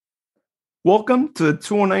Welcome to the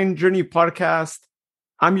 209 Journey podcast.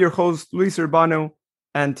 I'm your host, Luis Urbano,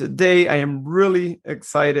 and today I am really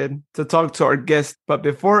excited to talk to our guest. But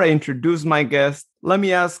before I introduce my guest, let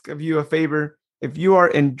me ask of you a favor. If you are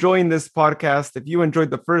enjoying this podcast, if you enjoyed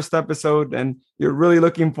the first episode and you're really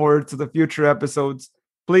looking forward to the future episodes,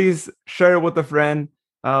 please share it with a friend.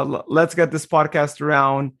 Let's get this podcast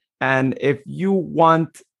around. And if you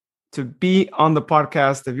want to be on the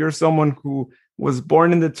podcast, if you're someone who was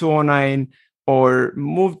born in the 209 or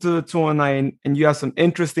moved to the 209 and you have some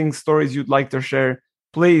interesting stories you'd like to share,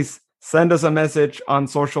 please send us a message on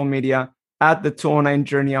social media at the 209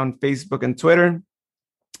 Journey on Facebook and Twitter.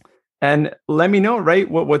 And let me know, right?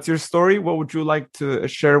 What's your story? What would you like to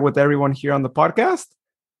share with everyone here on the podcast?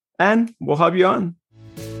 And we'll have you on.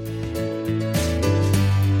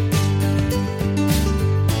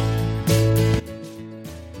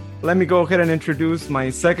 Let me go ahead and introduce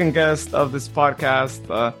my second guest of this podcast.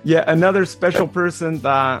 Another special person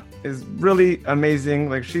that is really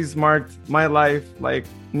amazing. Like, she's marked my life like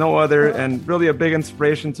no other and really a big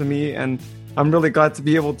inspiration to me. And I'm really glad to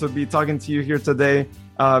be able to be talking to you here today.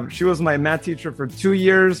 She was my math teacher for 2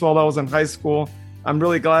 years while I was in high school. I'm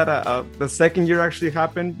really glad the second year actually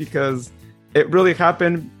happened because it really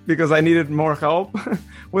happened because I needed more help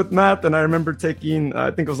with math. And I remember taking,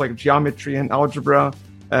 I think it was like geometry and algebra.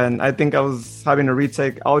 And I think I was having to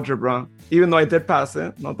retake algebra, even though I did pass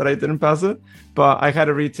it. Not that I didn't pass it, but I had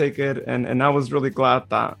to retake it. And I was really glad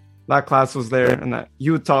that that class was there and that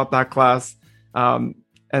you taught that class. And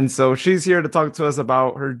so she's here to talk to us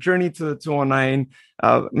about her journey to the 209,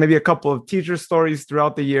 maybe a couple of teacher stories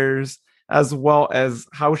throughout the years, as well as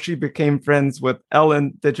how she became friends with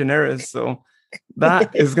Ellen DeGeneres. So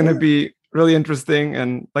that is going to be really interesting.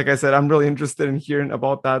 And like I said, I'm really interested in hearing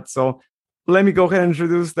about that. So let me go ahead and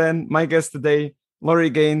introduce then my guest today, Lori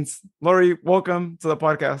Gaines. Lori, welcome to the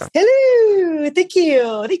podcast. Hello. Thank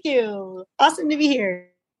you. Thank you. Awesome to be here.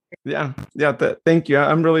 Thank you.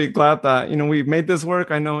 I'm really glad that, we made this work.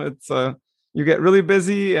 I know it's, you get really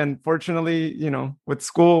busy and fortunately, with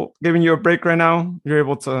school giving you a break right now, you're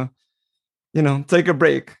able to, take a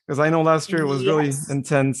break. Because I know last year was really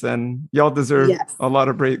intense and y'all deserve a lot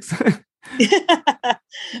of breaks.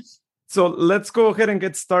 So let's go ahead and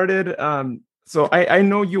get started. So I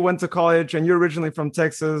know you went to college and you're originally from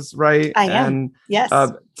Texas, right? I am. And yes.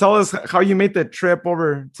 Tell us how you made the trip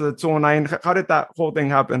over to the 209. How did that whole thing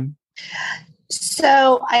happen?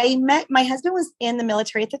 So my husband was in the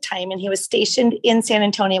military at the time and he was stationed in San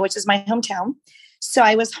Antonio, which is my hometown. So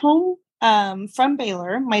I was home from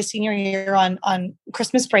Baylor my senior year on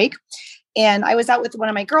Christmas break. And I was out with one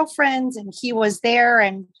of my girlfriends and he was there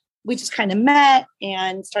and we just kind of met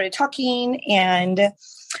and started talking. And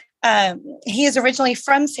he is originally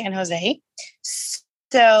from San Jose.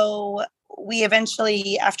 So we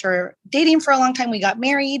eventually, after dating for a long time, we got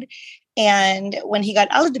married. And when he got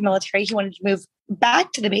out of the military, he wanted to move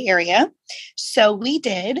back to the Bay Area. So we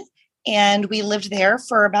did. And we lived there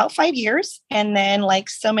for about 5 years. And then, like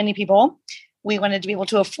so many people, we wanted to be able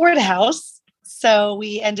to afford a house. So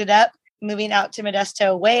we ended up moving out to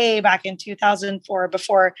Modesto way back in 2004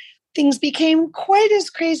 before things became quite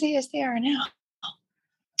as crazy as they are now.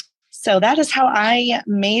 So that is how I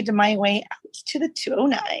made my way out to the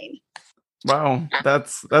 209. Wow,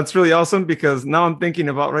 that's really awesome because now I'm thinking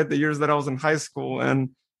about the years that I was in high school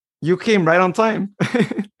and you came right on time.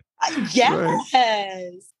 Yes,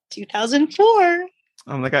 right. 2004.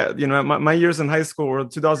 I'm like, my years in high school were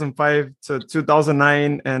 2005 to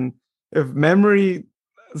 2009. And if memory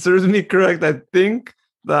serves me correct, I think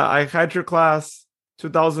that I had your class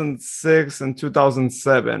 2006 and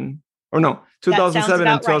 2007. Or no, 2007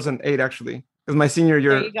 and 2008, right. Actually. Because my senior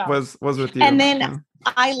year was with you. And then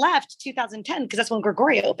I left 2010 because that's when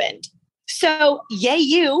Gregoria opened. So, yay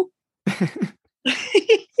you.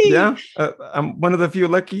 I'm one of the few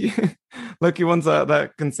lucky ones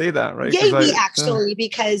that can say that, right? Yay me, actually,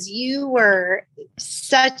 because you were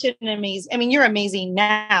such an amazing, you're amazing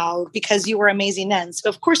now because you were amazing then. So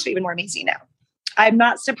of course, you're even more amazing now. I'm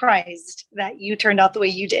not surprised that you turned out the way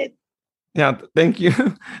you did. Yeah, thank you.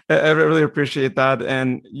 I really appreciate that.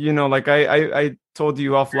 And, I told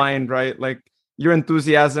you offline, right? Like your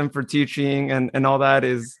enthusiasm for teaching and all that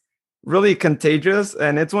is really contagious.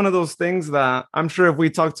 And it's one of those things that I'm sure if we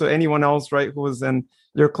talk to anyone else, right, who was in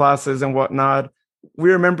your classes and whatnot,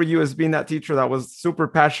 we remember you as being that teacher that was super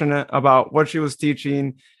passionate about what she was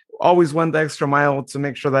teaching, always went the extra mile to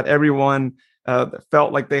make sure that everyone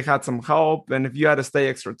felt like they had some help. And if you had to stay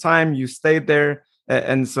extra time, you stayed there.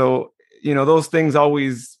 And so, those things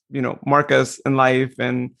always, mark us in life.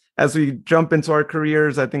 And as we jump into our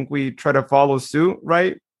careers, I think we try to follow suit,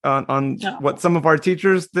 right? on No. what some of our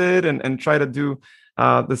teachers did, and try to do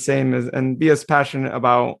the same and be as passionate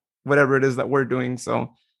about whatever it is that we're doing.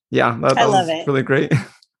 So yeah, that love was it. really great.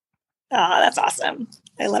 Oh, that's awesome.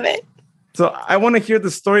 I love it. So I want to hear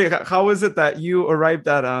the story. How is it that you arrived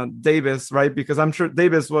at Davis, right? Because I'm sure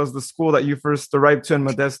Davis was the school that you first arrived to in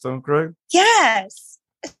Modesto, correct? Yes.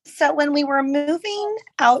 So when we were moving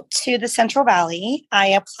out to the Central Valley, I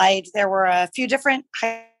applied. There were a few different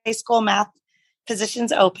high school math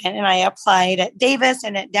positions open, and I applied at Davis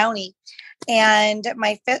and at Downey. And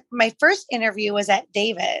my first interview was at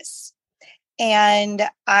Davis. And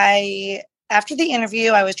after the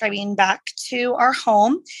interview, I was driving back to our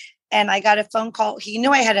home, and I got a phone call. He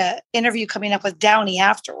knew I had an interview coming up with Downey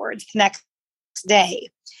afterwards the next day.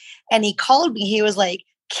 And he called me. He was like,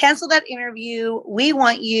 cancel that interview. We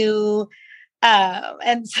want you.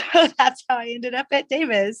 And so that's how I ended up at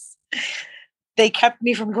Davis. They kept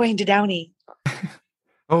me from going to Downey.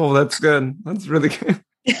 Oh, that's good. That's really good.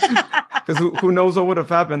 Because who knows what would have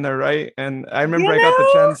happened there, right? And I remember I got the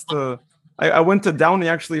chance to, I went to Downey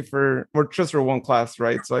actually just for one class,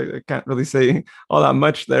 right? So I can't really say all that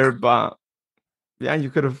much there, but yeah, you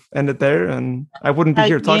could have ended there and I wouldn't be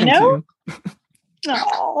here talking to you.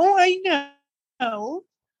 Oh, I know.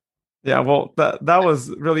 Yeah, well, that was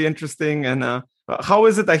really interesting. And how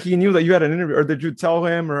is it that he knew that you had an interview, or did you tell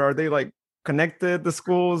him, or are they like connected, the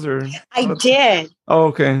schools, or? I did. Oh,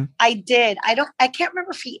 okay. I did. I can't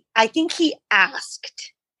remember I think he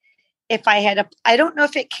asked if I had, I don't know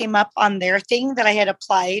if it came up on their thing that I had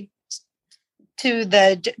applied to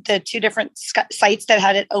the two different sites that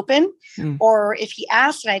had it open, or if he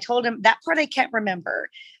asked and I told him. That part I can't remember,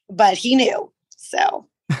 but he knew. So.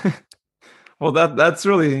 Well, that's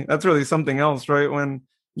really something else, right? When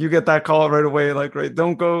you get that call right away, like, right,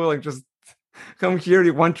 don't go, like, just come here.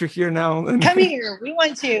 We want you here now. Come here. We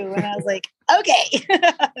want you. And I was like, okay.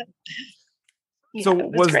 So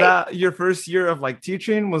was great. that your first year of like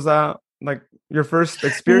teaching? Was that like your first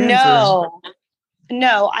experience?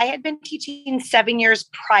 No, I had been teaching 7 years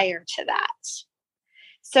prior to that.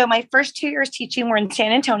 So my first 2 years teaching were in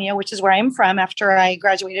San Antonio, which is where I'm from. After I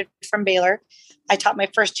graduated from Baylor, I taught my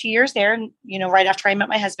first 2 years there, and right after I met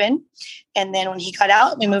my husband. And then when he got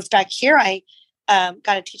out, we moved back here. I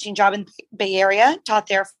got a teaching job in the Bay Area, taught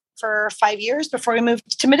there for 5 years before we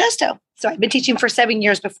moved to Modesto. So I've been teaching for 7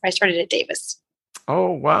 years before I started at Davis.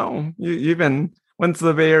 Oh, wow. You even went to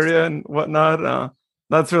the Bay Area and whatnot.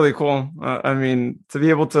 That's really cool. I mean, to be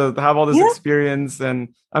able to have all this experience,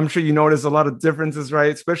 and I'm sure you notice a lot of differences,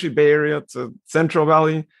 right? Especially Bay Area to Central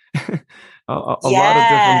Valley. a lot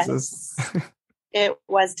of differences. It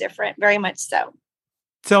was different, very much so.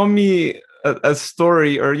 Tell me a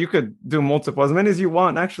story, or you could do multiple, as many as you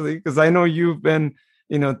want, actually, because I know you've been,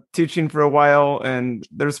 teaching for a while, and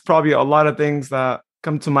there's probably a lot of things that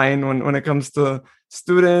come to mind when it comes to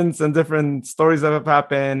students and different stories that have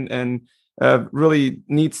happened, and really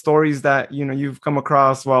neat stories that you've come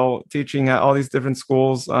across while teaching at all these different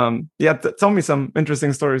schools. Tell me some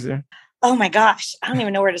interesting stories here. Oh my gosh, I don't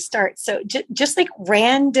even know where to start. So just like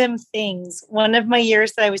random things. One of my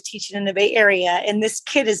years that I was teaching in the Bay Area, and this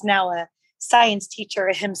kid is now a science teacher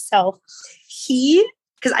himself.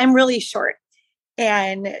 Because I'm really short,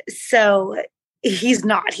 and so he's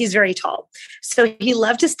not. He's very tall. So he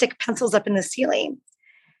loved to stick pencils up in the ceiling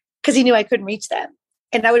because he knew I couldn't reach them.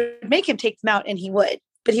 And I would make him take them out, and he would.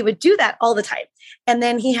 But he would do that all the time. And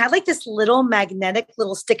then he had like this little magnetic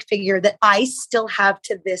little stick figure that I still have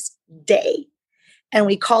to this day. And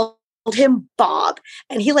we called him Bob.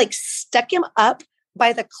 And he like stuck him up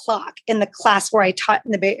by the clock in the class where I taught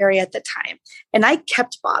in the Bay Area at the time. And I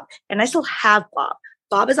kept Bob, and I still have Bob.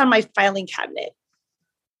 Bob is on my filing cabinet.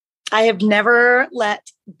 I have never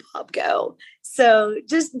let Bob go. So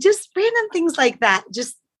just random things like that.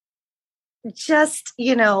 Just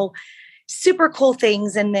super cool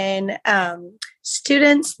things. And then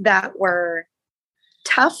students that were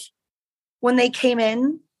tough when they came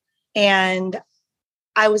in, and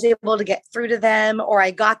I was able to get through to them, or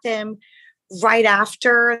I got them right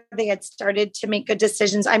after they had started to make good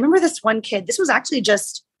decisions. I remember this one kid, this was actually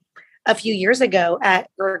just a few years ago at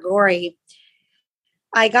Gregory.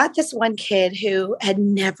 I got this one kid who had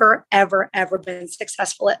never, ever, ever been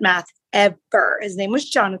successful at math, ever. His name was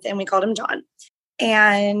Jonathan. We called him John.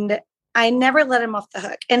 And I never let him off the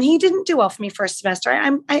hook. And he didn't do well for me first semester.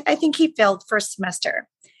 I think he failed first semester.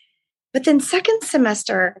 But then second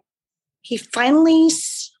semester, he finally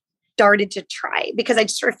started to try, because I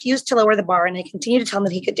just refused to lower the bar, and I continued to tell him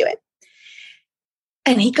that he could do it.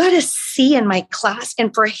 And he got a C in my class.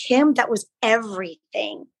 And for him, that was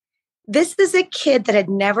everything. This is a kid that had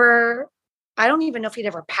never I don't even know if he'd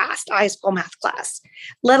ever passed a high school math class,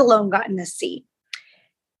 let alone gotten a C.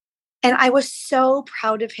 And I was so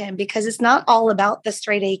proud of him because it's not all about the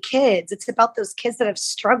straight A kids. It's about those kids that have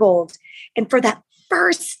struggled. And for that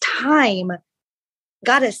first time,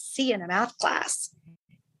 got a C in a math class.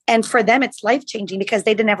 And for them, it's life-changing because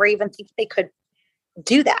they didn't ever even think they could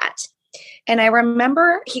do that. And I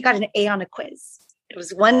remember he got an A on a quiz. It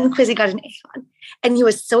was one quiz he got an A on. And he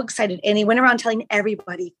was so excited. And he went around telling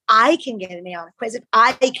everybody, I can get an A on a quiz. If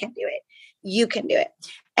I can do it, you can do it.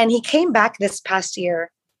 And he came back this past year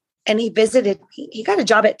and he visited me. He got a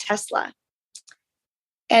job at Tesla.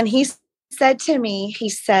 And he said to me, he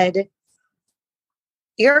said,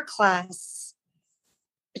 your class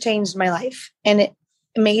changed my life. And it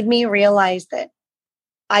made me realize that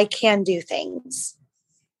I can do things.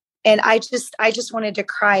 And I just wanted to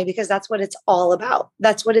cry because that's what it's all about.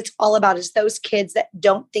 That's what it's all about, is those kids that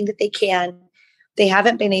don't think that they can. They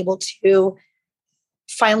haven't been able to,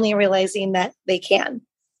 finally realizing that they can.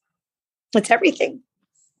 It's everything.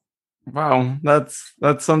 Wow, that's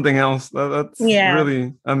something else. That's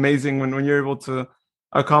really amazing when you're able to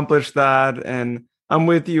accomplish that. And I'm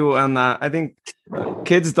with you on that. I think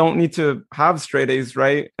kids don't need to have straight A's,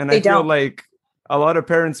 right? And I feel like a lot of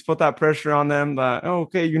parents put that pressure on them that, oh,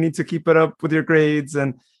 okay, you need to keep it up with your grades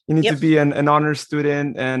and you need to be an honor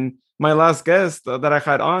student. And my last guest that I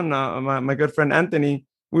had on, my good friend Anthony,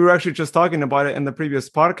 we were actually just talking about it in the previous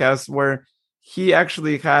podcast where he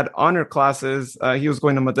actually had honor classes. He was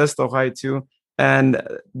going to Modesto High too. And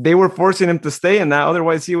they were forcing him to stay in that.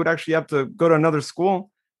 Otherwise, he would actually have to go to another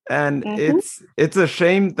school. And it's a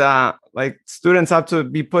shame that like students have to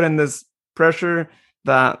be put in this pressure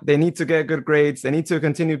that they need to get good grades. They need to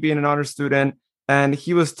continue being an honor student. And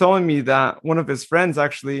he was telling me that one of his friends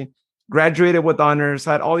actually graduated with honors,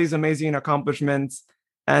 had all these amazing accomplishments.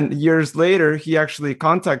 And years later, he actually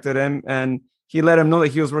contacted him and he let him know that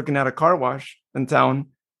he was working at a car wash in town.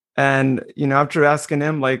 And, you know, after asking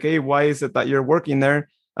him like, hey, why is it that you're working there?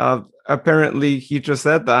 Apparently, he just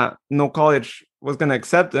said that no college was going to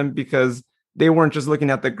accept him because they weren't just looking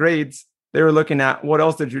at the grades. They were looking at what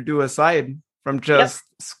else did you do aside from just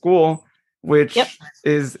school, which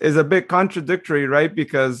is a bit contradictory, right?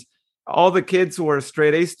 Because all the kids who are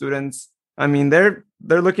straight A students, I mean, they're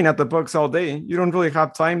looking at the books all day. You don't really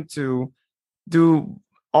have time to do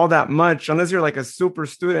all that much unless you're like a super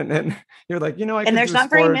student and you're like, you know, I can do there's not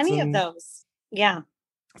very many of those. Yeah.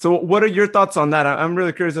 So what are your thoughts on that? I'm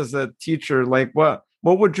really curious as a teacher, like what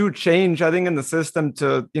would you change, I think, in the system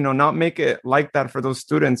to, you know, not make it like that for those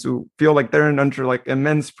students who feel like they're under like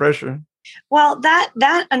immense pressure? Well, that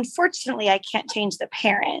unfortunately, I can't change the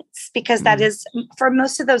parents because that is, for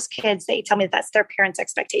most of those kids, they tell me that's their parents'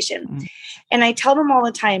 expectation. And I tell them all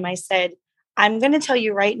the time, I said, I'm going to tell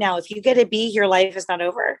you right now, if you get a B, your life is not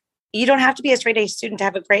over. You don't have to be a straight A student to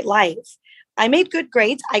have a great life. I made good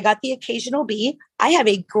grades. I got the occasional B. I have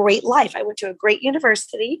a great life. I went to a great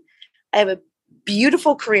university. I have a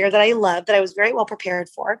beautiful career that I love, that I was very well prepared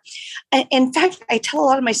for. And in fact, I tell a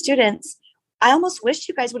lot of my students, I almost wish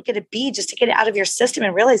you guys would get a B just to get it out of your system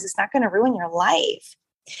and realize it's not going to ruin your life.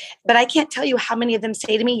 But I can't tell you how many of them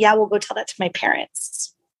say to me, yeah, we'll go tell that to my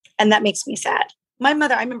parents. And that makes me sad. My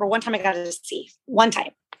mother, I remember one time I got a C, one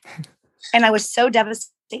time. And I was so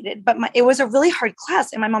devastated, but it was a really hard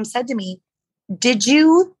class. And my mom said to me, did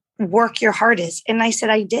you work your hardest? And I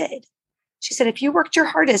said, I did. She said, if you worked your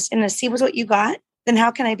hardest and a C was what you got, then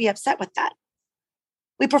how can I be upset with that?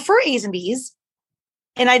 We prefer A's and B's.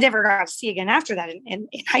 And I never got a C again after that in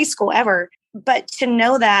high school ever. But to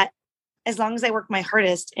know that as long as I worked my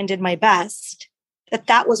hardest and did my best,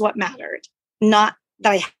 that was what mattered, not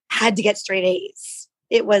that I had to get straight A's.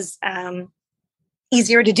 It was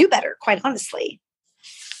easier to do better, quite honestly,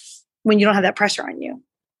 when you don't have that pressure on you.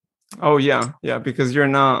 Oh, yeah. Yeah. Because you're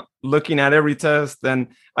not looking at every test. And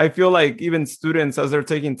I feel like even students, as they're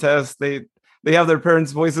taking tests, they have their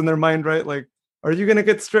parents' voice in their mind, right? Like, are you going to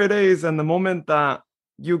get straight A's? And the moment that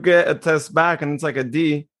you get a test back and it's like a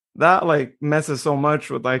D, that like messes so much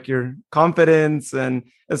with like your confidence. And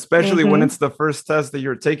especially when it's the first test that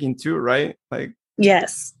you're taking too, right? Like,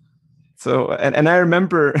 yes. So, and I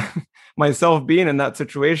remember myself being in that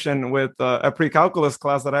situation with a pre-calculus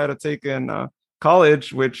class that I had to take in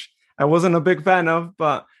college, which I wasn't a big fan of,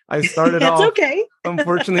 but I started off,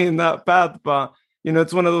 unfortunately, in that path. But, you know,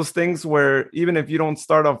 it's one of those things where even if you don't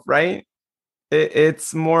start off right,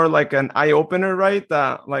 it's more like an eye opener, right?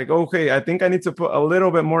 That like, okay, I think I need to put a little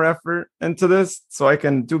bit more effort into this so I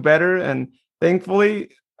can do better. And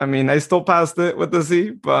thankfully, I mean, I still passed it with the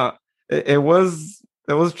C, but it was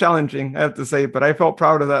challenging, I have to say. But I felt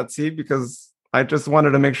proud of that C because I just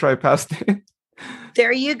wanted to make sure I passed it.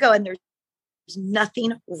 There you go. And there's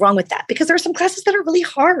nothing wrong with that, because there are some classes that are really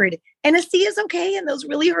hard, and a C is okay in those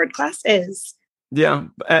really hard classes. Yeah.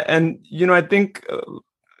 And, I think,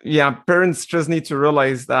 parents just need to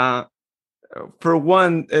realize that for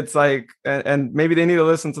one, it's like, and maybe they need to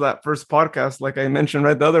listen to that first podcast, like I mentioned,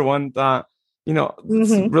 right? The other one that,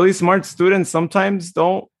 really smart students sometimes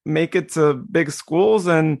don't make it to big schools.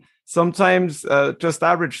 And sometimes just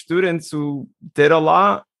average students who did a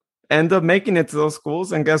lot end up making it to those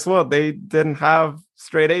schools. And guess what? They didn't have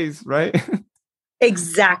straight A's, right?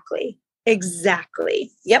 Exactly.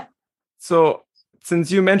 Yep. So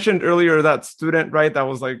since you mentioned earlier that student, right, that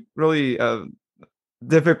was like really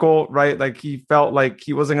difficult, right? Like he felt like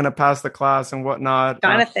he wasn't going to pass the class and whatnot.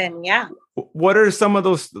 Jonathan, yeah. What are some of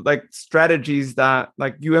those like strategies that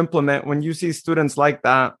like you implement when you see students like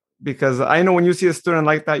that? Because I know when you see a student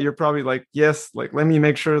like that, you're probably like, yes, like let me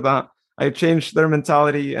make sure that I change their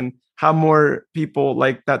mentality and have more people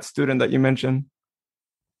like that student that you mentioned.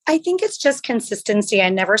 I think it's just consistency. I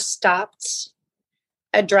never stopped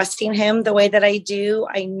addressing him the way that I do.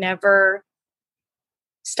 I never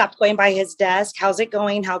stopped going by his desk. How's it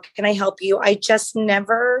going? How can I help you? I just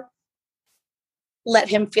never let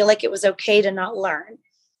him feel like it was okay to not learn.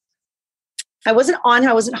 I wasn't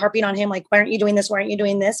harping on him like, why aren't you doing this? Why aren't you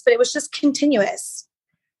doing this? But it was just continuous.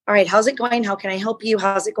 All right, how's it going? How can I help you?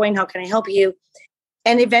 How's it going? How can I help you?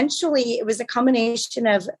 And eventually it was a combination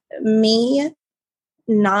of me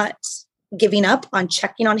not giving up on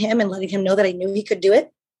checking on him and letting him know that I knew he could do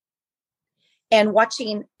it, and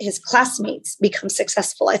watching his classmates become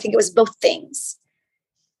successful. I think it was both things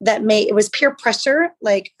it was peer pressure.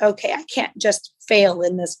 Like, okay, I can't just fail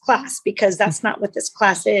in this class because that's not what this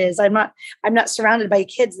class is. I'm not surrounded by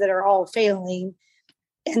kids that are all failing,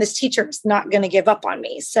 and this teacher is not going to give up on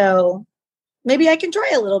me. So maybe I can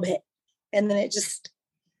try a little bit. And then it just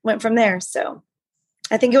went from there. So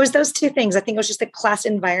I think it was those two things. I think it was just the class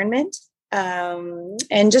environment,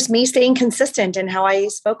 and just me staying consistent in how I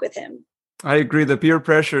spoke with him. I agree. The peer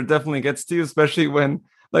pressure definitely gets to you, especially when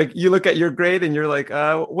like you look at your grade and you're like,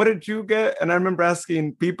 what did you get? And I remember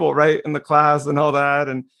asking people right in the class and all that.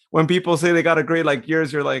 And when people say they got a grade like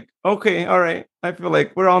yours, you're like, okay, all right. I feel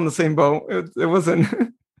like we're all in the same boat. It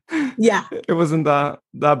wasn't, yeah, it wasn't that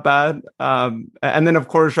bad. And then of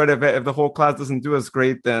course, right, if the whole class doesn't do as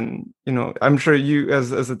great, then, I'm sure you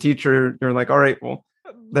as a teacher, you're like, all right, well,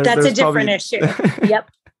 that's a different issue. Yep.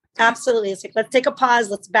 Absolutely. It's like, let's take a pause.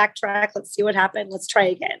 Let's backtrack. Let's see what happened. Let's try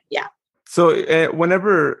again. Yeah. So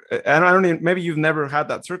whenever, and I don't even, maybe you've never had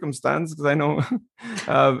that circumstance, because I know.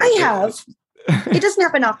 I have. It doesn't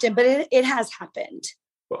happen often, but it has happened.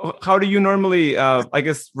 How do you normally, I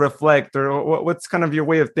guess, reflect, or what's kind of your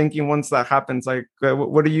way of thinking once that happens? Like,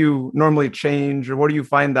 what do you normally change, or what do you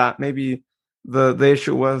find that maybe the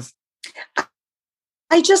issue was?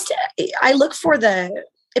 I look for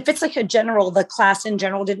if it's like the class in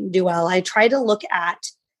general didn't do well, I try to look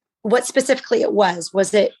at what specifically it was.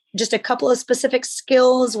 Was it just a couple of specific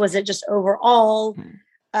skills? Was it just overall?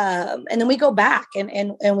 And then we go back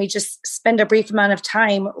and we just spend a brief amount of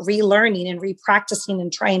time relearning and repracticing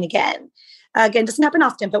and trying again. Again, it doesn't happen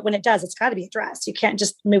often, but when it does, it's got to be addressed. You can't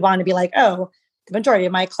just move on and be like, oh, the majority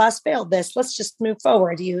of my class failed this. Let's just move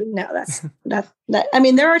forward. That's I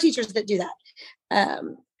mean, there are teachers that do that.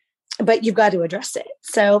 But you've got to address it.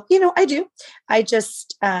 So, I do. I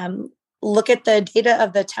just look at the data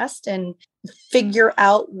of the test and figure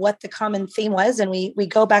out what the common theme was. And we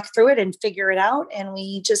go back through it and figure it out. And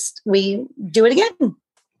we do it again.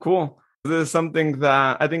 Cool. This is something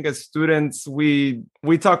that I think as students, we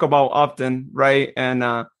talk about often, right? And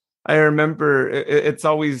I remember it's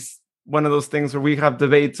always one of those things where we have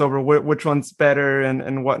debates over which one's better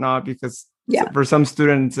and whatnot, because for some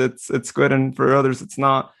students, it's good. And for others, it's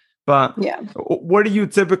not. But what do you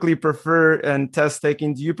typically prefer in test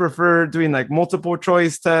taking? Do you prefer doing like multiple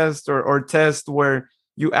choice tests or tests where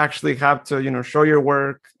you actually have to, show your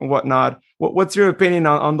work and whatnot? What's your opinion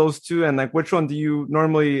on those two? And like, which one do you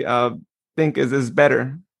normally think is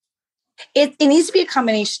better? It needs to be a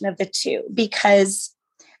combination of the two, because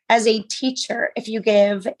as a teacher, if you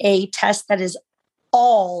give a test that is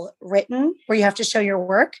all written where you have to show your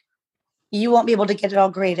work, you won't be able to get it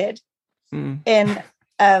all graded in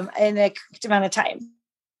a correct amount of time.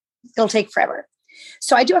 It'll take forever.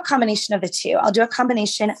 So I do a combination of the two. I'll do a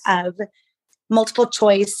combination of multiple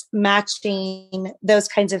choice, matching, those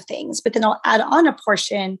kinds of things. But then I'll add on a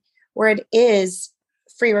portion where it is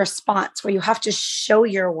free response, where you have to show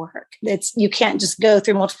your work. You can't just go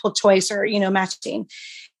through multiple choice or, matching.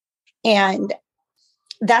 And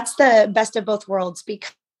that's the best of both worlds,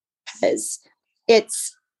 because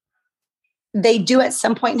they do at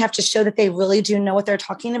some point have to show that they really do know what they're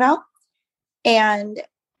talking about. And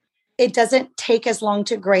it doesn't take as long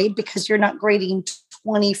to grade because you're not grading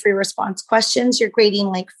 20 free response questions. You're grading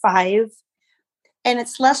like 5. And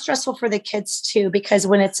it's less stressful for the kids too, because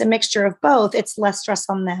when it's a mixture of both, it's less stress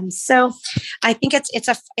on them. So I think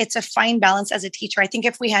it's a fine balance as a teacher. I think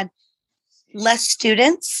if we had less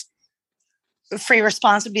students, free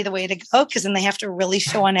response would be the way to go, because then they have to really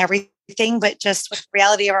show on everything. But just with the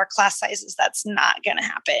reality of our class sizes, that's not going to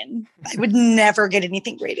happen. I would never get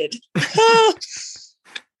anything graded.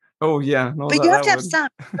 Oh yeah, no, but you have to have some.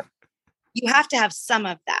 You have to have some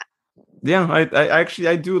of that. Yeah,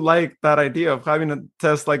 I do like that idea of having a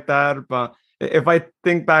test like that. But if I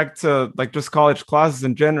think back to like just college classes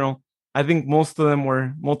in general, I think most of them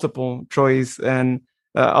were multiple choice, and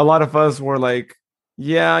a lot of us were like,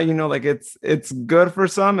 yeah, like it's good for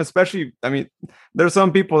some, especially. I mean, there's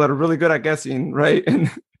some people that are really good at guessing, right?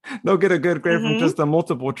 And they'll get a good grade from just a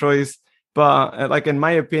multiple choice. But like in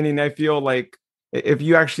my opinion, I feel like if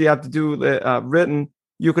you actually have to do the written,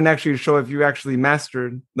 you can actually show if you actually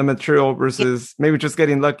mastered the material versus maybe just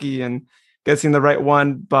getting lucky and guessing the right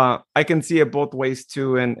one. But I can see it both ways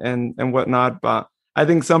too, and whatnot. But I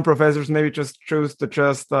think some professors maybe just choose to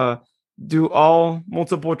just do all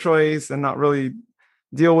multiple choice and not really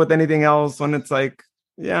deal with anything else when it's like,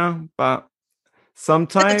 yeah, but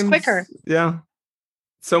sometimes it's quicker. Yeah.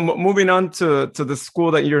 So moving on to the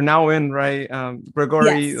school that you're now in, right?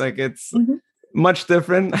 Gregory, Yes. like it's much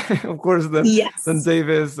different, of course, than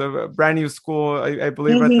Davis, a brand new school, I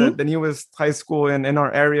believe, at the newest high school in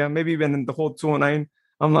our area, maybe even in the whole 209.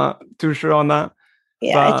 I'm not too sure on that.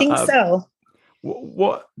 Yeah, but I think so.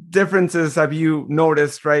 What differences have you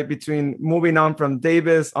noticed, right, between moving on from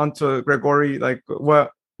Davis onto Gregory? Like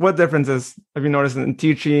what differences have you noticed in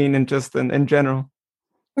teaching and just in general?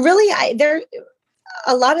 Really,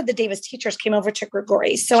 a lot of the Davis teachers came over to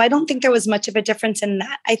Gregory. So I don't think there was much of a difference in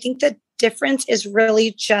that. I think the difference is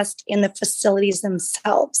really just in the facilities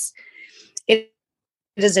themselves. It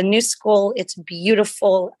is a new school. It's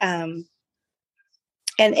beautiful. And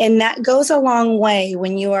that goes a long way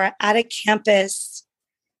when you are at a campus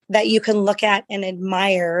that you can look at and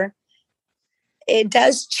admire. It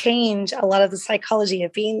does change a lot of the psychology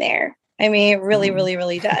of being there. I mean, it really, really,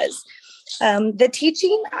 really does. The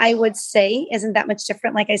teaching, I would say, isn't that much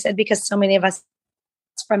different, like I said, because so many of us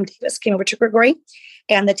from Davis came over to Gregory,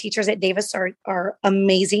 and the teachers at Davis are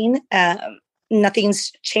amazing.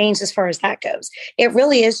 Nothing's changed as far as that goes. It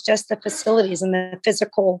really is just the facilities and the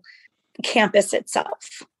physical campus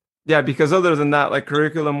itself. Yeah, because other than that, like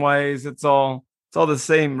curriculum wise, it's all the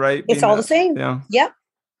same, right? It's all the same. Yeah. Yep.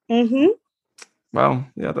 Mm-hmm. Wow.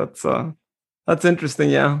 Yeah, that's interesting.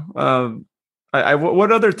 Yeah.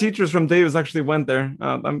 What other teachers from Davis actually went there?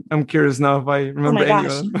 I'm curious now if I remember any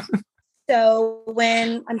of them. So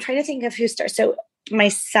when I'm trying to think of who started, so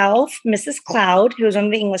myself, Mrs. Cloud, who was one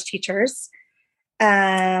of the English teachers,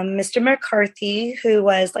 Mr. McCarthy, who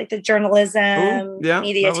was like the journalism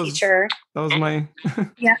media teacher. That was my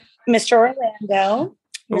Mr. Orlando,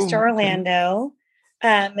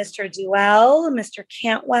 Mr. Duell, Mr.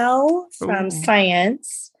 Cantwell from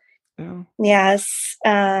science. Yeah. Yes.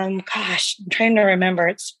 Gosh, I'm trying to remember.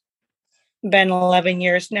 It's been 11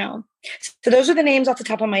 years now. So those are the names off the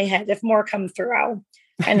top of my head. If more come through, I'll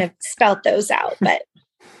kind of spout those out. But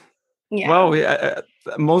yeah. Well,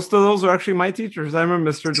 most of those are actually my teachers. I remember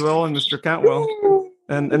Mr. Duell and Mr. Cantwell,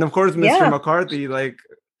 and of course Mr. McCarthy. Like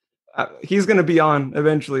he's going to be on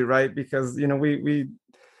eventually, right? Because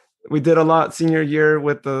we did a lot senior year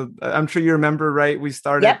with I'm sure you remember, right? We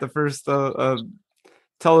started the first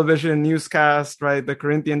television newscast, right? The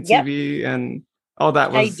Corinthian TV and all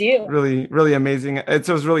that was really, really amazing. It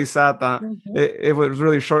was really sad that it was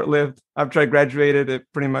really short-lived. After I graduated, it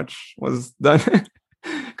pretty much was done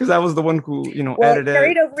because I was the one who, edited it.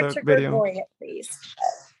 Carried over to Gregory at least.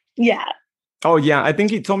 Yeah. Oh yeah. I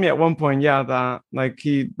think he told me at one point, that like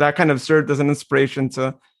that kind of served as an inspiration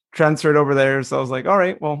to transfer it over there. So I was like, all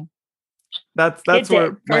right, well, that's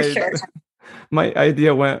where my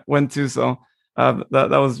idea went to. So that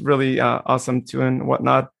was really awesome too and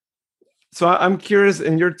whatnot. So I'm curious,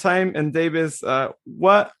 in your time in Davis,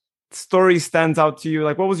 what story stands out to you?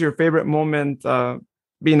 Like, what was your favorite moment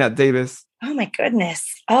being at Davis? Oh my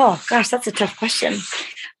goodness. Oh gosh, that's a tough question.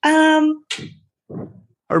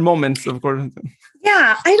 Or moments, of course.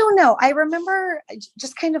 Yeah, I don't know. I remember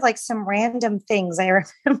just kind of like some random things. I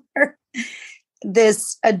remember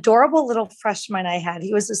this adorable little freshman I had.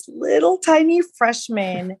 He was this little tiny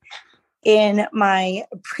freshman in my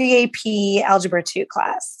pre-AP Algebra 2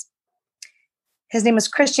 class. His name was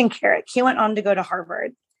Christian Carrick. He went on to go to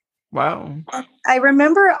Harvard. Wow. I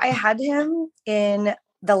remember I had him in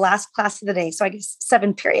the last class of the day, so I guess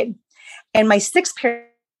 7th period. And my sixth period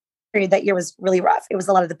that year was really rough. It was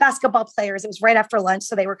a lot of the basketball players. It was right after lunch.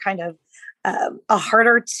 So they were kind of a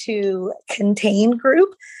harder to contain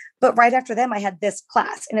group. But right after them, I had this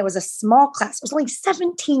class, and it was a small class. It was only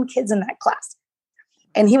 17 kids in that class,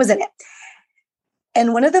 and he was in it.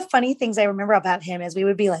 And one of the funny things I remember about him is we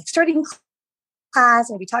would be like starting class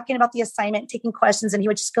and we'd be talking about the assignment, taking questions, and he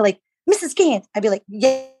would just go like, Mrs. Gant. I'd be like,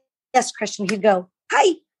 yes, Christian. He'd go,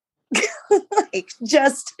 hi. Like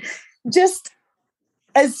just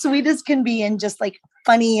as sweet as can be, and just like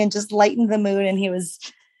funny and just lighten the mood. And it was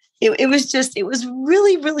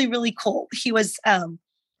really, really, really cool. He was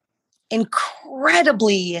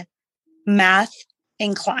incredibly math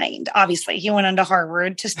inclined. Obviously, he went on to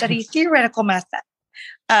Harvard to study theoretical math.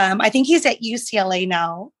 I think he's at UCLA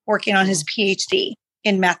now working on his PhD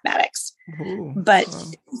in mathematics. Ooh, but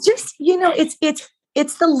wow. just,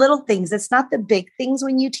 it's the little things. It's not the big things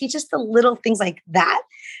when you teach, just the little things like that.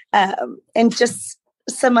 And just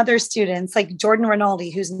some other students like Jordan Rinaldi,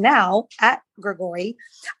 who's now at Grigori.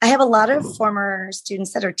 I have a lot of former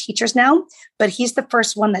students that are teachers now, but he's the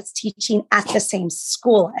first one that's teaching at the same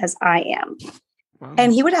school as I am. Wow.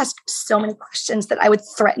 And he would ask so many questions that I would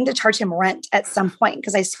threaten to charge him rent at some point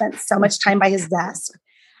because I spent so much time by his desk.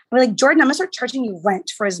 I'm like, Jordan, I'm going to start charging you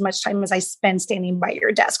rent for as much time as I spend standing by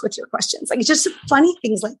your desk with your questions. Like, it's just funny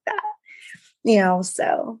things like that,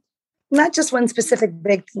 so not just one specific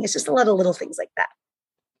big thing. It's just a lot of little things like that.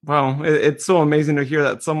 Wow. It's so amazing to hear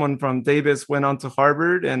that someone from Davis went on to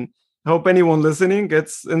Harvard, and I hope anyone listening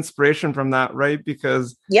gets inspiration from that, right?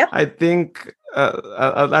 Because I think,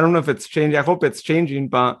 I don't know if it's changing. I hope it's changing,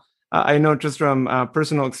 but I know just from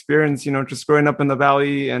personal experience, just growing up in the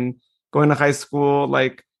Valley and going to high school,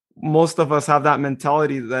 like most of us have that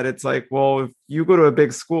mentality that it's like, well, if you go to a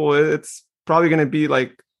big school, it's probably going to be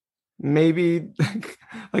like maybe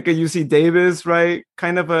like a UC Davis, right?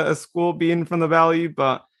 Kind of a school being from the Valley,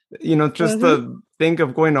 but just to think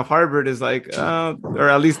of going to Harvard is like, or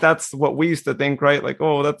at least that's what we used to think, right? Like,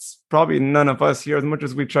 oh, that's probably none of us here as much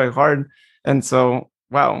as we try hard. And so,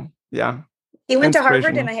 wow. Yeah. He went to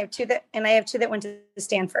Harvard, and I have two that went to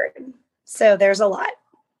Stanford. So there's a lot.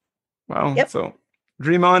 Wow. Yep. So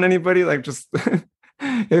dream on, anybody, like just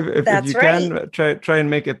if you can try and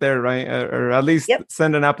make it there, right? Or at least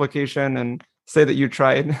send an application and say that you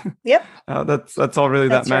tried. Yep. That's all really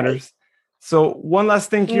that matters. Right. So one last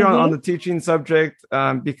thing here on the teaching subject,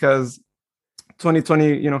 because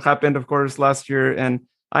 2020, happened, of course, last year. And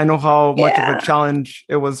I know how much of a challenge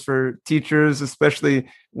it was for teachers, especially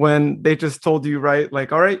when they just told you, right?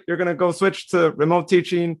 Like, all right, you're going to go switch to remote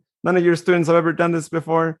teaching. None of your students have ever done this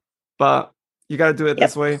before, but you got to do it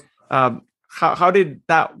this way. How did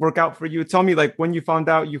that work out for you? Tell me, like, when you found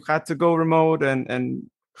out you had to go remote and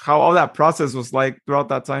how all that process was like throughout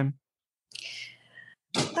that time.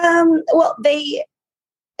 Well,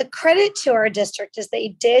 a credit to our district is they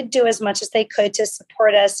did do as much as they could to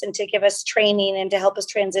support us and to give us training and to help us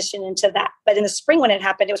transition into that. But in the spring, when it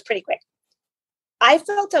happened, it was pretty quick. I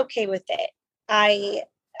felt okay with it. I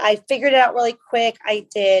figured it out really quick. I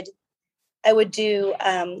would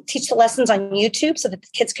teach the lessons on YouTube so that the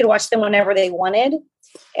kids could watch them whenever they wanted.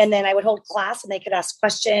 And then I would hold class and they could ask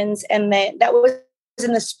questions. And then that was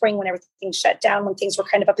in the spring when everything shut down, when things were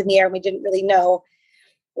kind of up in the air and we didn't really know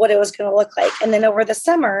what it was going to look like. And then over the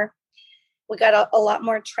summer, we got a lot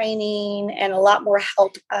more training and a lot more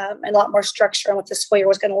help and a lot more structure on what the school year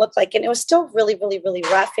was going to look like. And it was still really, really, really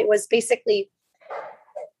rough. It was basically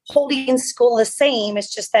holding school the same.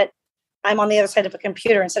 It's just that I'm on the other side of a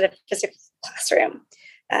computer instead of a physical classroom.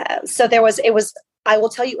 So I will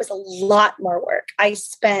tell you, it was a lot more work. I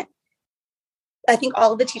think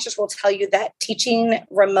all of the teachers will tell you that teaching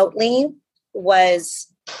remotely was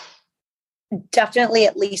definitely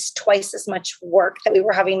at least twice as much work that we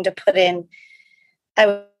were having to put in.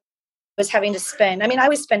 I was having to spend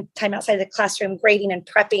time outside the classroom grading and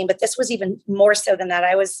prepping, but this was even more so than that.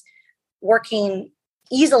 I was working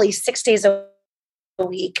easily 6 days a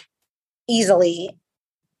week, easily,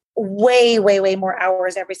 way, way, way more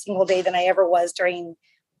hours every single day than I ever was during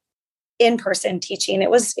in-person teaching.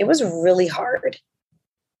 It was really hard.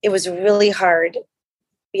 It was really hard.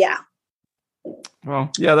 Yeah.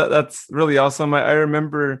 Well, yeah, that's really awesome. I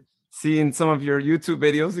remember seeing some of your YouTube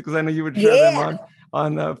videos because I know you would share them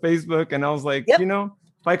on Facebook. And I was like, if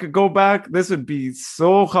I could go back, this would be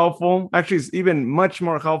so helpful. Actually, it's even much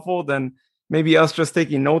more helpful than maybe us just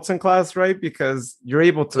taking notes in class, right? Because you're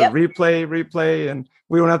able to replay, and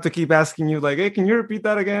we don't have to keep asking you like, hey, can you repeat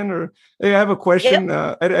that again? Or, hey, I have a question.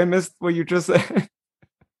 I missed what you just said.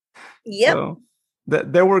 So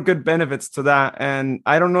there were good benefits to that. And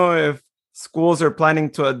I don't know if schools are planning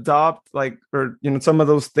to adopt or some of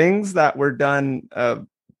those things that were done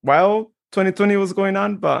while 2020 was going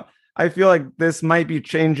on. But I feel like this might be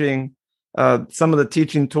changing some of the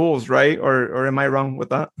teaching tools, right? Or am I wrong with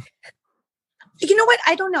that? You know what?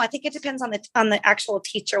 I don't know. I think it depends on the actual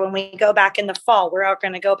teacher. When we go back in the fall, we're all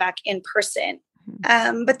going to go back in person.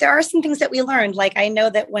 But there are some things that we learned. Like I know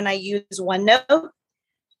that when I use OneNote,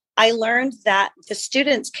 I learned that the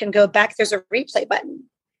students can go back. There's a replay button.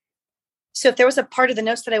 So if there was a part of the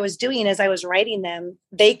notes that I was doing as I was writing them,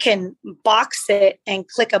 they can box it and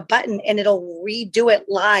click a button and it'll redo it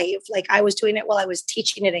live. Like I was doing it while I was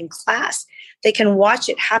teaching it in class. They can watch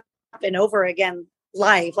it happen over again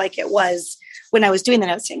live, like it was when I was doing the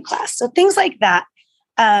notes in class. So things like that,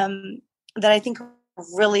 that I think are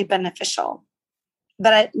really beneficial.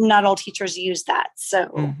 But not all teachers use that.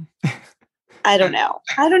 So I don't know.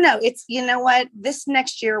 It's, you know what? This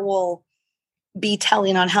next year will be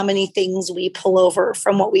telling on how many things we pull over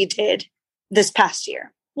from what we did this past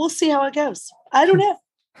year. We'll see how it goes. I don't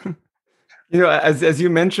know. As you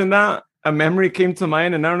mentioned that, a memory came to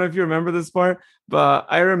mind, and I don't know if you remember this part, but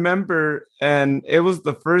I remember, and it was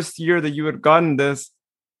the first year that you had gotten this,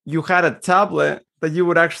 you had a tablet that you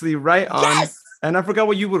would actually write on. Yes! And I forgot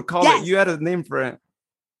what you would call it. You had a name for it.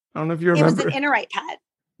 I don't know if you remember. It was an Inner Pad.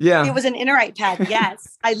 Yeah. It was an Inner Pad.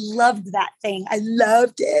 Yes. I loved that thing. I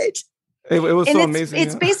loved it. It was so amazing.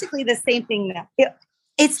 It's basically the same thing now.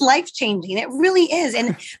 It's life-changing. It really is.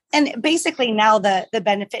 And basically now the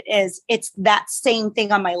benefit is it's that same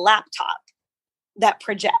thing on my laptop that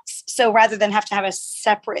projects. So rather than have to have a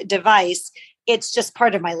separate device, it's just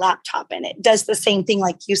part of my laptop and it does the same thing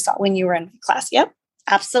like you saw when you were in class. Yep,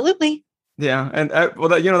 absolutely. Yeah. And that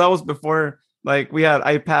was before like we had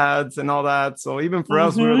iPads and all that. So even for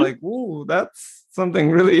us, we were like, ooh, that's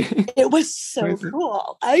something really. It was so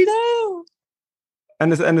cool. I know.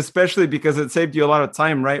 And especially because it saved you a lot of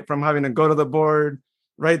time, right? From having to go to the board,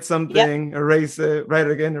 write something, erase it, write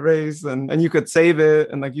it again, erase, and you could save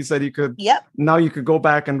it. And like you said, you could, now you could go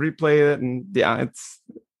back and replay it. And yeah, it's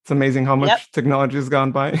amazing how much technology has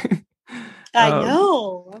gone by. I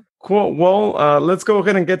know. Cool. Well, let's go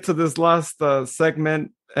ahead and get to this last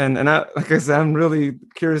segment. And like I said, I'm really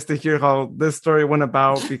curious to hear how this story went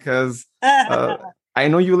about because I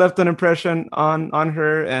know you left an impression on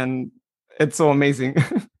her, and it's so amazing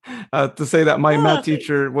to say that my math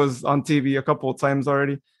teacher was on TV a couple of times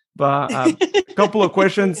already. But a couple of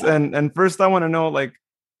questions, and first I want to know, like,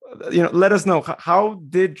 let us know, how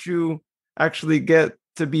did you actually get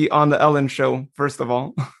to be on the Ellen Show? First of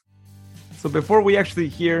all, so before we actually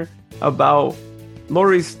hear about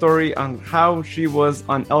Lori's story on how she was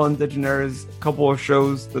on Ellen DeGeneres, a couple of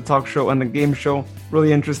shows, the talk show and the game show,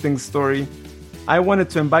 really interesting story. I wanted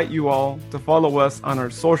to invite you all to follow us on our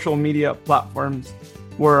social media platforms.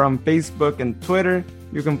 We're on Facebook and Twitter.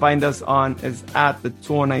 You can find us on is at the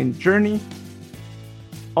 209 Journey.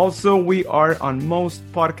 Also, we are on most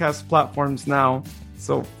podcast platforms now,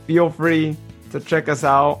 so feel free to check us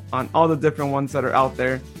out on all the different ones that are out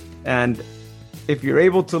there. And if you're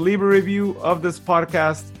able to leave a review of this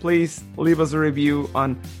podcast, please leave us a review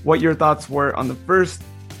on what your thoughts were on the first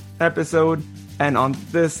episode and on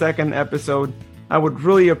this second episode. I would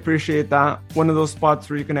really appreciate that. One of those spots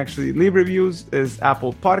where you can actually leave reviews is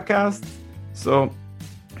Apple Podcasts. So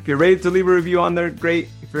if you're ready to leave a review on there, great.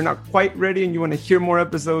 If you're not quite ready and you want to hear more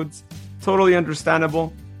episodes, totally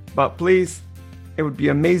understandable. But please, it would be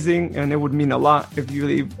amazing and it would mean a lot if you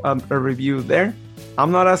leave a review there.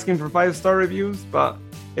 I'm not asking for 5-star reviews, but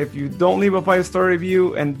if you don't leave a 5-star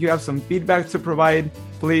review and you have some feedback to provide,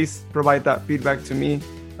 please provide that feedback to me.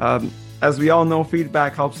 As we all know,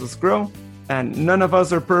 feedback helps us grow, and none of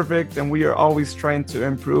us are perfect, and we are always trying to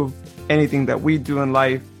improve anything that we do in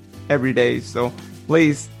life every day. So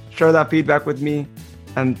please share that feedback with me,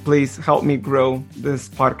 and please help me grow this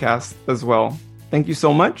podcast as well. Thank you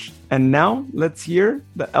so much. And now let's hear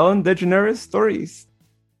the Ellen DeGeneres stories.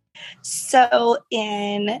 So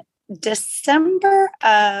in December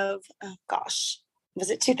of,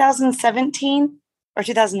 was it 2017 or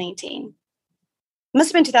 2018? Must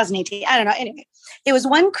have been 2018. I don't know. Anyway, it was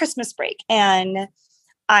one Christmas break and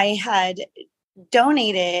I had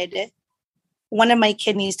donated one of my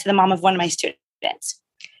kidneys to the mom of one of my students.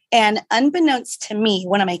 And unbeknownst to me,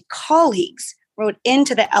 one of my colleagues wrote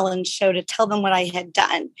into the Ellen Show to tell them what I had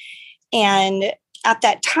done. And at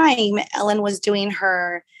that time, Ellen was doing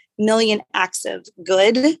her Million Acts of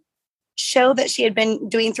Good show that she had been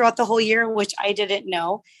doing throughout the whole year, which I didn't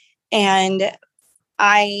know. And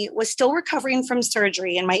I was still recovering from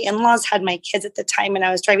surgery, and my in-laws had my kids at the time, and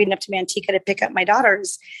I was driving up to Manteca to pick up my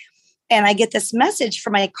daughters. And I get this message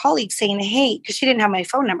from my colleague saying, hey, because she didn't have my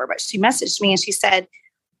phone number, but she messaged me and she said,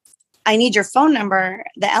 I need your phone number.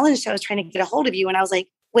 The Ellen Show is trying to get a hold of you. And I was like,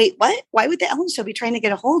 wait, what? Why would the Ellen Show be trying to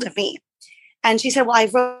get a hold of me? And she said, well, I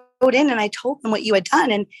wrote in and I told them what you had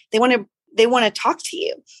done and they want to talk to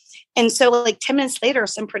you. And so like 10 minutes later,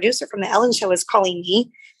 some producer from the Ellen Show is calling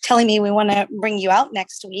me, telling me we want to bring you out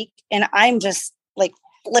next week. And I'm just like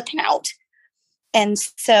flipping out. And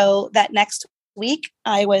so that next week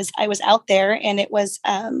I was out there and it was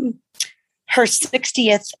her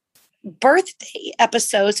 60th birthday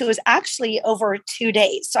episode. So it was actually over 2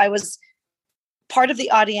 days. So I was part of the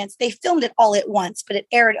audience. They filmed it all at once, but it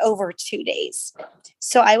aired over 2 days.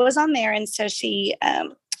 So I was on there. And so she,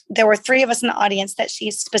 there were 3 of us in the audience that she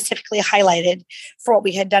specifically highlighted for what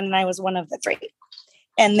we had done. And I was one of the 3.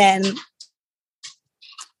 And then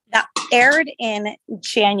that aired in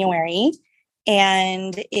January.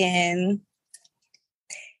 And in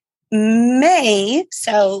May,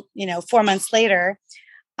 so, 4 months later,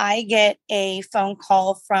 I get a phone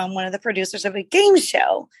call from one of the producers of a game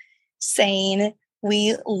show saying,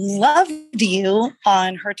 we loved you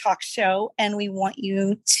on her talk show and we want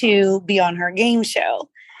you to be on her game show.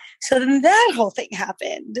 So then that whole thing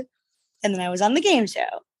happened. And then I was on the game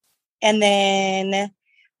show. And then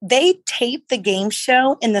they tape the game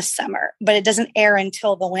show in the summer, but it doesn't air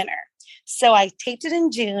until the winter. So I taped it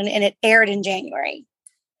in June and it aired in January.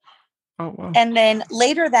 Oh, wow. And then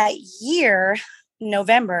later that year,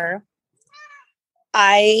 November,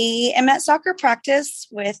 I am at soccer practice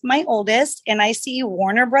with my oldest and I see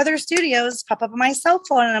Warner Brothers Studios pop up on my cell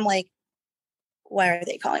phone. And I'm like, why are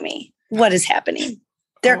they calling me? What is happening?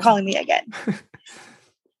 They're calling me again.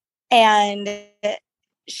 And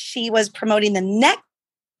she was promoting the next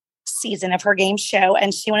season of her game show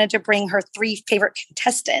and she wanted to bring her 3 favorite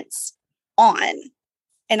contestants on.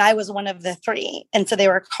 And I was one of the 3. And so they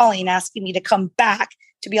were calling, asking me to come back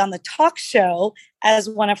to be on the talk show as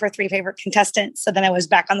one of her 3 favorite contestants. So then I was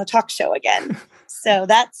back on the talk show again. So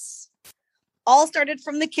that's all started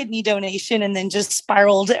from the kidney donation and then just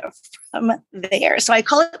spiraled from there. So I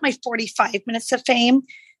call it my 45 minutes of fame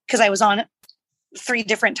because I was on 3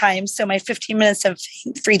 different times. So my 15 minutes of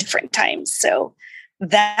fame 3 different times. So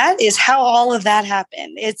that is how all of that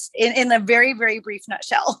happened. It's in a very, very brief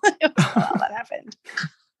nutshell. How all that happened.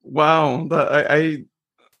 Wow.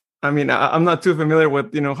 I mean, I'm not too familiar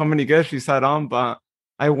with, how many guests she's had on, but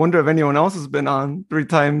I wonder if anyone else has been on 3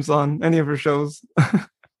 times on any of her shows. that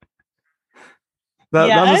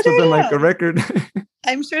must have been like a record.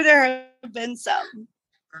 I'm sure there have been some.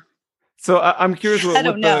 So I'm curious. I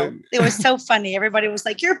don't know. It was so funny. Everybody was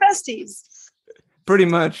like, you're besties. Pretty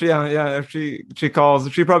much. Yeah. Yeah. If she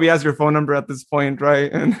calls, she probably has your phone number at this point.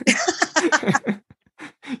 Right. And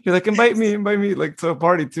you're like, invite me like to a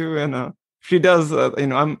party too. And she does,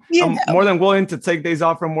 I'm more than willing to take days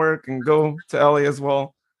off from work and go to LA as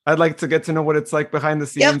well. I'd like to get to know what it's like behind the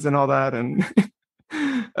scenes and all that. And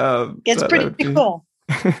it's pretty cool.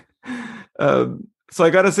 So I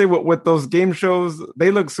gotta say, with those game shows,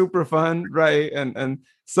 they look super fun, right? And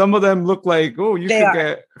some of them look like, oh, you could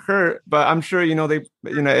get hurt, but I'm sure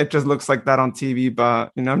it just looks like that on TV.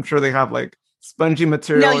 But I'm sure they have like spongy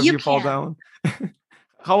material if you fall down.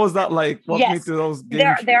 How was that like? Walk me through those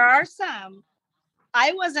games. There are some.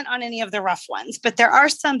 I wasn't on any of the rough ones, but there are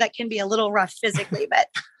some that can be a little rough physically. But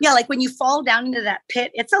yeah, like when you fall down into that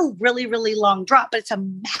pit, it's a really, really long drop, but it's a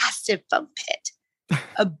massive foam pit.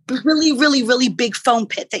 A really, really, really big foam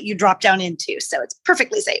pit that you drop down into. So it's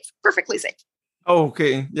perfectly safe. Oh,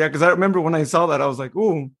 okay. Yeah, because I remember when I saw that, I was like,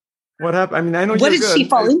 ooh, what happened? I mean, I know what did she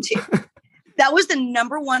fall into? That was the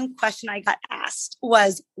number one question I got asked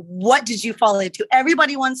was, what did you fall into?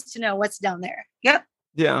 Everybody wants to know what's down there. Yep.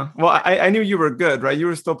 Yeah. Well, I knew you were good, right? You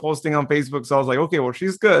were still posting on Facebook. So I was like, okay, well,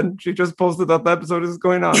 she's good. She just posted that the episode is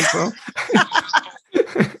going on. So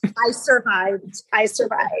I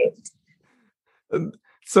survived.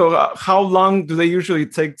 So how long do they usually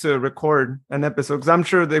take to record an episode? Because I'm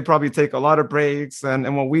sure they probably take a lot of breaks.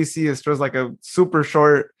 And what we see is just like a super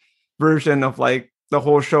short version of like the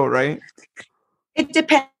whole show, right? It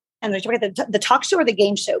depends. The talk show or the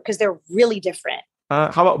game show, because they're really different. How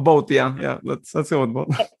about both? Yeah. Let's go with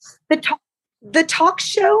both. Okay. The talk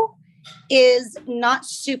show is not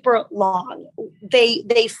super long.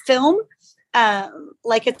 They film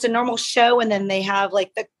like it's a normal show, and then they have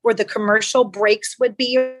like where the commercial breaks would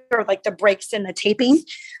be, or like the breaks in the taping.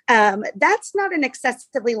 That's not an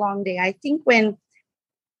excessively long day. I think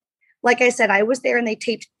like I said, I was there and they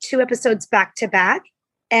taped 2 episodes back to back,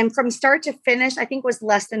 and from start to finish, I think was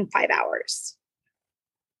less than 5 hours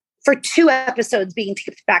for 2 episodes being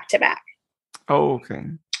taped back to back. Oh, okay.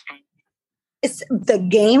 It's the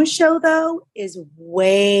game show though is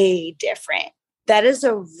way different. That is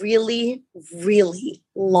a really, really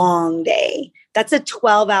long day. That's a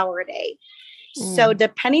 12-hour day. So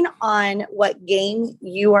depending on what game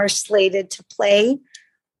you are slated to play,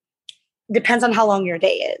 depends on how long your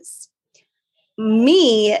day is.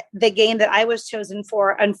 Me, the game that I was chosen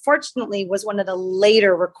for, unfortunately, was one of the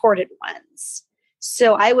later recorded ones.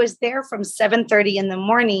 So I was there from 7:30 in the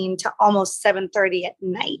morning to almost 7:30 at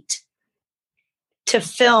night to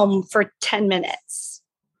film for 10 minutes.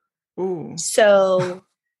 Ooh. So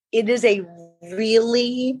it is a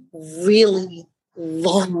really, really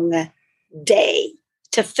long day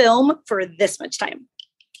to film for this much time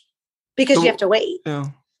because you have to wait. Yeah.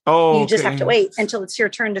 Oh, you just have to wait until it's your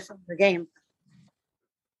turn to film your game.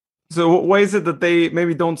 So why is it that they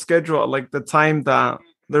maybe don't schedule like the time that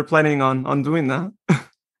they're planning on doing that?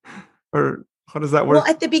 Or how does that work? Well,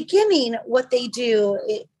 at the beginning, what they do,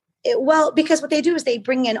 because what they do is they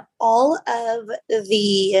bring in all of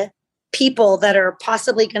the people that are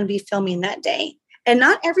possibly going to be filming that day. And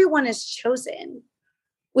not everyone is chosen,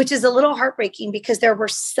 which is a little heartbreaking because there were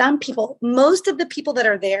some people, most of the people that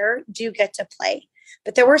are there do get to play,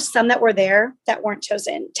 but there were some that were there that weren't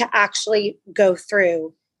chosen to actually go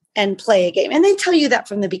through and play a game. And they tell you that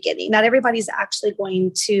from the beginning. Not everybody's actually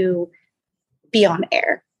going to be on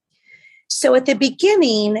air. So at the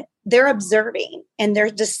beginning, they're observing and they're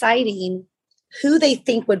deciding who they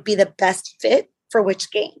think would be the best fit for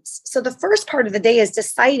which games. So the first part of the day is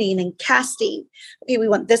deciding and casting. Okay, we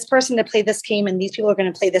want this person to play this game and these people are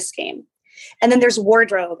going to play this game. And then there's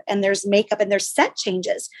wardrobe and there's makeup and there's set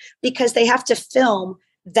changes because they have to film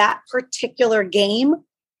that particular game,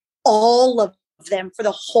 all of them for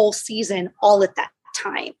the whole season, all at that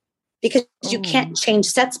time, because you can't change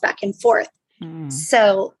sets back and forth.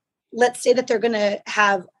 So let's say that they're going to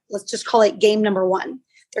have, let's just call it game number 1.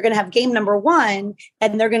 They're going to have game number 1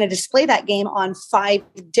 and they're going to display that game on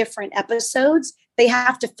 5 different episodes. They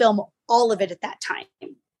have to film all of it at that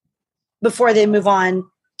time before they move on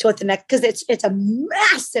to what the next, because it's a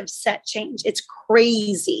massive set change. It's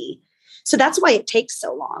crazy. So that's why it takes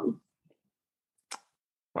so long.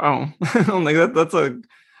 Wow. Like that's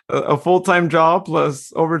a full-time job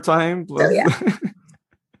plus overtime plus. So, yeah.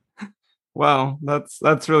 Wow,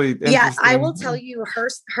 that's really interesting. Yeah, I will tell you,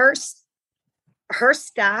 her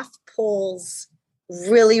staff pulls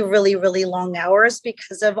really, really, really long hours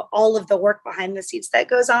because of all of the work behind the scenes that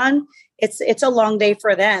goes on. It's a long day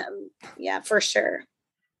for them. Yeah, for sure.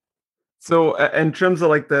 So in terms of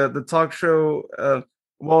like the talk show,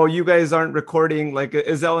 while you guys aren't recording, like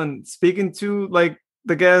is Ellen speaking to like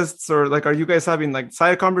the guests, or like are you guys having like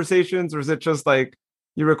side conversations, or is it just like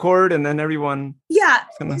you record and then everyone? Yeah,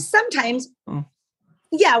 sometimes.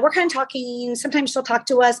 Yeah, we're kind of talking. Sometimes she'll talk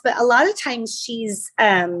to us, but a lot of times she's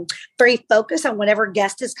very focused on whatever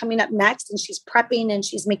guest is coming up next, and she's prepping and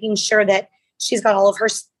she's making sure that she's got all of her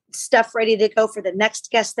stuff ready to go for the next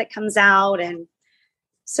guest that comes out. And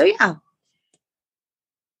so, yeah.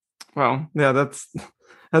 Wow. Yeah,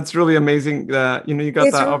 that's really amazing that, you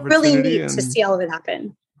got that opportunity. It's really neat to see all of it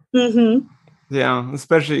happen. Mm-hmm. Yeah,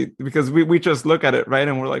 especially because we just look at it, right?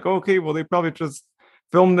 And we're like, okay, well, they probably just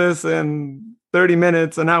filmed this in 30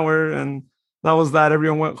 minutes, an hour, and that was that.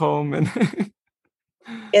 Everyone went home. And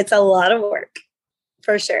it's a lot of work,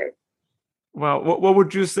 for sure. Well, what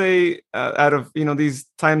would you say out of, these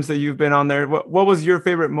times that you've been on there? What was your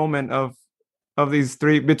favorite moment of these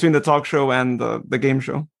 3 between the talk show and the game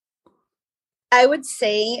show? I would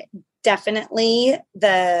say definitely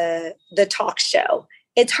the talk show.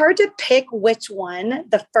 It's hard to pick which one,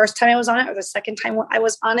 the first time I was on it or the second time I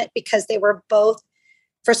was on it, because they were both,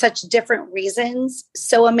 for such different reasons,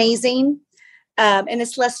 so amazing. And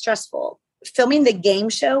it's less stressful. Filming the game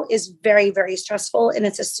show is very, very stressful, and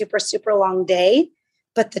it's a super, super long day.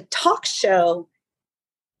 But the talk show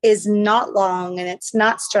is not long and it's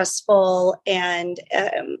not stressful. And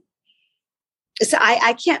so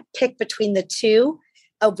I can't pick between the two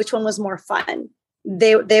of which one was more fun.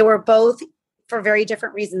 They were both, for very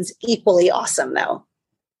different reasons, equally awesome, though.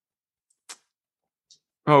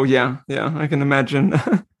 Oh, yeah. I can imagine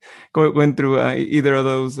going through either of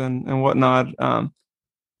those and whatnot.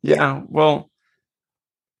 Yeah, well,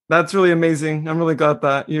 that's really amazing. I'm really glad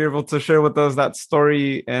that you're able to share with us that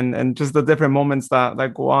story and just the different moments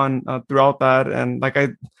that go on throughout that. And like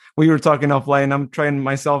we were talking offline, I'm trying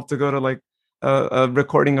myself to go to like a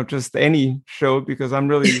recording of just any show because I'm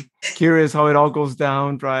really curious how it all goes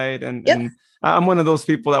down, right? And I'm one of those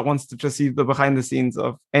people that wants to just see the behind the scenes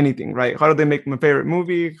of anything, right? How do they make my favorite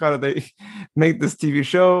movie? How do they make this TV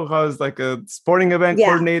show? How is like a sporting event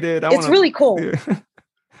coordinated? It's really cool.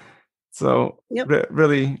 So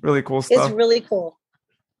really, really cool stuff. It's really cool.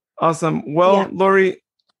 Awesome. Well, Lori,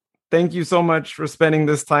 thank you so much for spending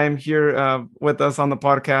this time here with us on the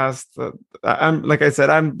podcast. Like I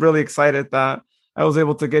said, I'm really excited that I was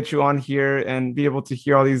able to get you on here and be able to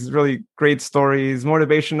hear all these really great stories,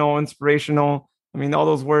 motivational, inspirational. I mean, all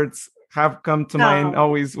those words have come to mind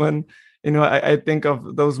always when, I think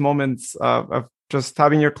of those moments of just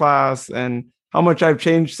having your class and how much I've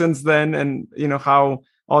changed since then. And, how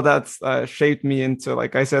all that's shaped me into,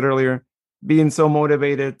 like I said earlier, being so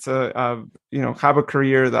motivated to, have a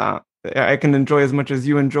career that I can enjoy as much as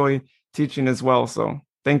you enjoy teaching as well. So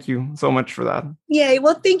thank you so much for that. Yay.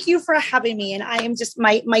 Well, thank you for having me. And I am just,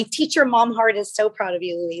 my teacher mom heart is so proud of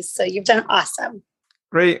you, Luis. So you've done awesome.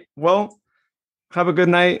 Great. Well, have a good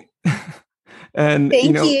night. And,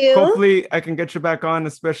 thank you. Hopefully I can get you back on,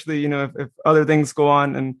 especially, if other things go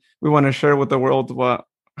on and we want to share with the world what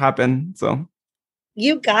happened. So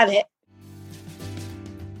you got it.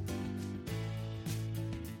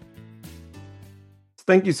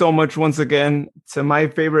 Thank you so much once again to my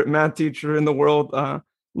favorite math teacher in the world,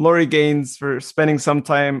 Lori Gaines, for spending some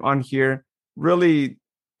time on here. Really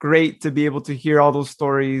great to be able to hear all those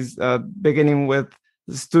stories, beginning with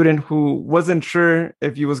the student who wasn't sure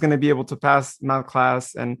if he was going to be able to pass math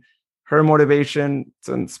class, and her motivation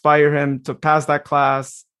to inspire him to pass that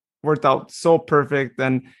class worked out so perfect.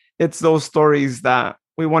 And it's those stories that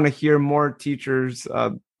we want to hear more teachers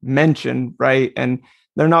mention, right? And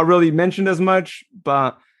they're not really mentioned as much,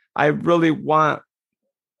 but I really want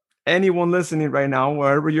anyone listening right now,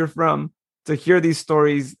 wherever you're from, to hear these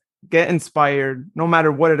stories, get inspired, no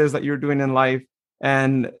matter what it is that you're doing in life.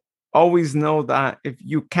 And always know that if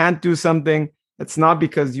you can't do something, it's not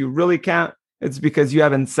because you really can't, it's because you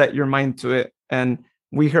haven't set your mind to it. And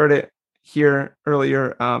we heard it here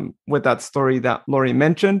earlier with that story that Lori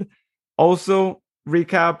mentioned. Also,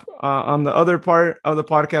 recap on the other part of the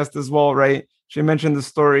podcast as well, right? She mentioned the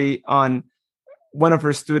story on one of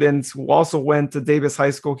her students who also went to Davis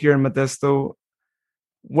High School here in Modesto,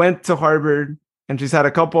 went to Harvard, and she's had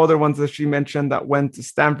a couple other ones that she mentioned that went to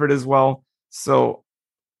Stanford as well. So,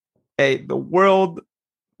 the world,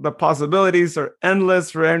 the possibilities are endless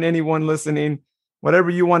for anyone listening. Whatever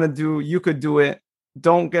you want to do, you could do it.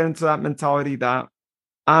 Don't get into that mentality that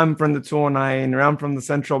I'm from the 209 or I'm from the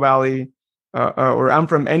Central Valley or I'm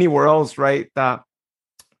from anywhere else, right? That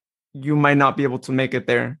you might not be able to make it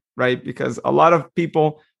there, right? Because a lot of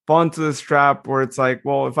people fall into this trap where it's like,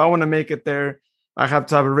 well, if I want to make it there, I have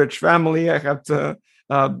to have a rich family. I have to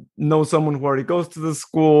know someone who already goes to the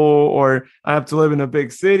school, or I have to live in a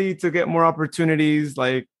big city to get more opportunities.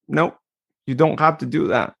 Like, nope, you don't have to do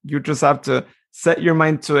that. You just have to set your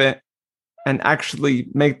mind to it and actually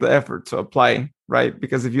make the effort to apply, right?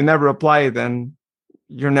 Because if you never apply, then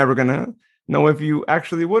you're never going to know if you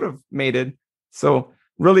actually would have made it. So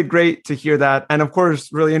really great to hear that. And of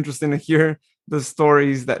course, really interesting to hear the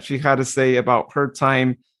stories that she had to say about her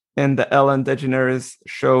time in the Ellen DeGeneres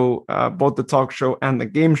show, both the talk show and the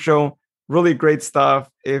game show. Really great stuff.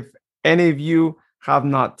 If any of you have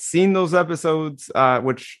not seen those episodes,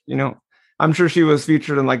 which, I'm sure she was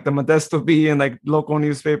featured in like the Modesto Bee and like local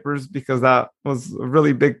newspapers, because that was a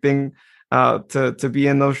really big thing to be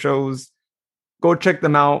in those shows. Go check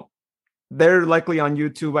them out. They're likely on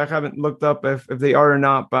YouTube. I haven't looked up if they are or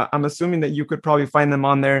not, but I'm assuming that you could probably find them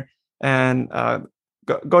on there. And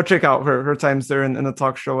go check out her times there in the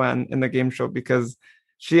talk show and in the game show, because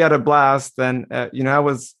she had a blast. And, I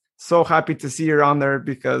was so happy to see her on there,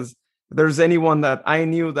 because if there's anyone that I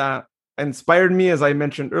knew that inspired me, as I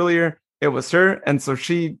mentioned earlier, it was her. And so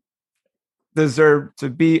she deserved to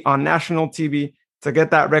be on national TV, to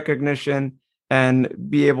get that recognition and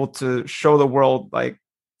be able to show the world, like,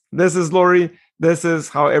 this is Lori. This is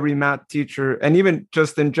how every math teacher, and even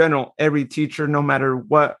just in general, every teacher, no matter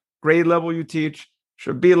what grade level you teach,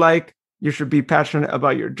 should be like. You should be passionate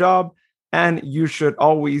about your job, and you should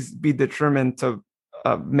always be determined to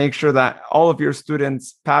make sure that all of your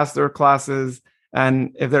students pass their classes.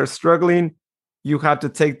 And if they're struggling, you have to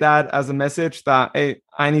take that as a message that, hey,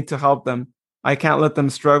 I need to help them. I can't let them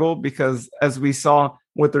struggle, because as we saw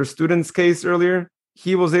with their student's case earlier,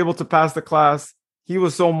 he was able to pass the class. He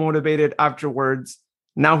was so motivated afterwards.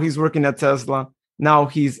 Now he's working at Tesla. Now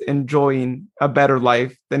he's enjoying a better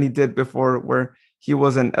life than he did before, where he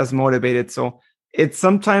wasn't as motivated. So it's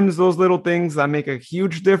sometimes those little things that make a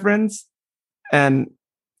huge difference. And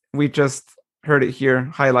we just heard it here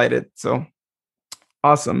highlighted. So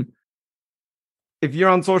awesome. If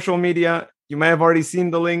you're on social media, you might have already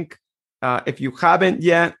seen the link. If you haven't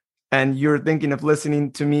yet, and you're thinking of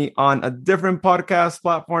listening to me on a different podcast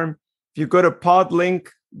platform, if you go to Podlink,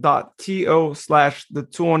 podlink.to/the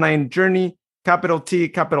 209 journey, capital T,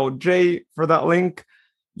 capital J for that link.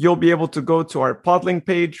 You'll be able to go to our Podlink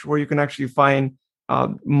page where you can actually find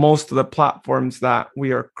most of the platforms that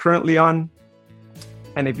we are currently on.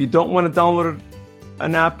 And if you don't want to download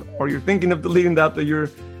an app, or you're thinking of deleting the app that you're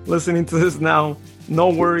listening to this now, no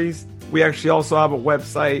worries. We actually also have a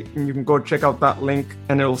website, and you can go check out that link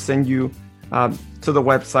and it'll send you to the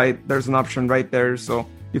website. There's an option right there, so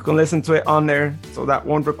you can listen to it on there. So that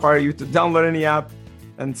won't require you to download any app.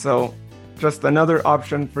 And so just another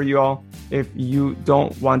option for you all if you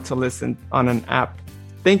don't want to listen on an app.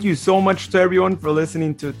 Thank you so much to everyone for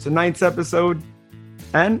listening to tonight's episode.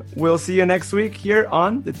 And we'll see you next week here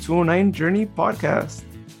on the 209 Journey podcast.